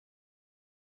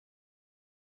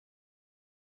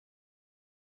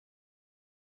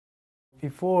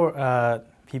before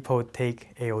people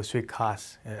take AO3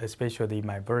 class, especially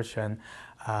my version,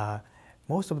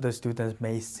 most of the students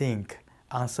may think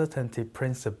uncertainty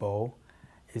principle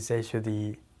is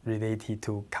actually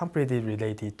completely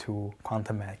related to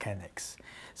quantum mechanics.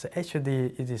 So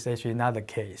actually, it is actually not the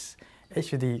case.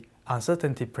 Actually,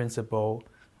 uncertainty principle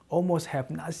almost have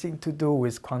nothing to do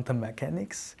with quantum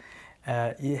mechanics.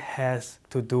 It has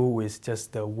to do with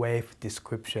just the wave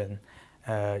description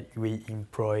we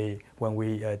employ when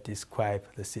we describe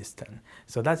the system.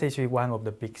 So that's actually one of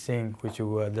the big things which you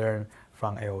will learn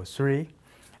from AO3.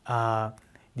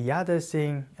 The other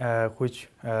thing which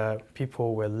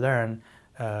people will learn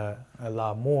a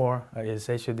lot more is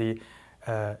actually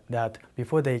that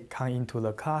before they come into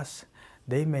the class,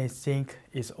 they may think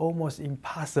it's almost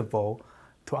impossible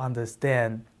to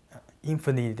understand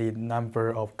infinite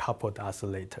number of coupled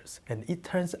oscillators. And it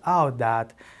turns out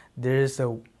that there is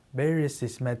a very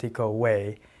systematical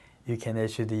way you can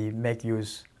actually make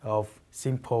use of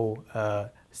simple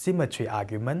symmetry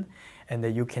argument, and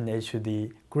then you can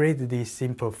actually greatly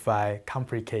simplify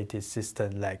complicated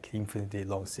system like infinitely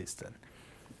long system.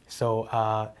 So,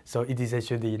 so it is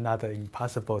actually not an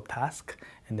impossible task,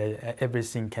 and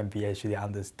everything can be actually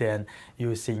understood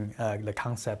using the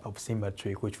concept of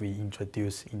symmetry which we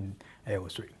introduced in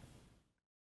AO3.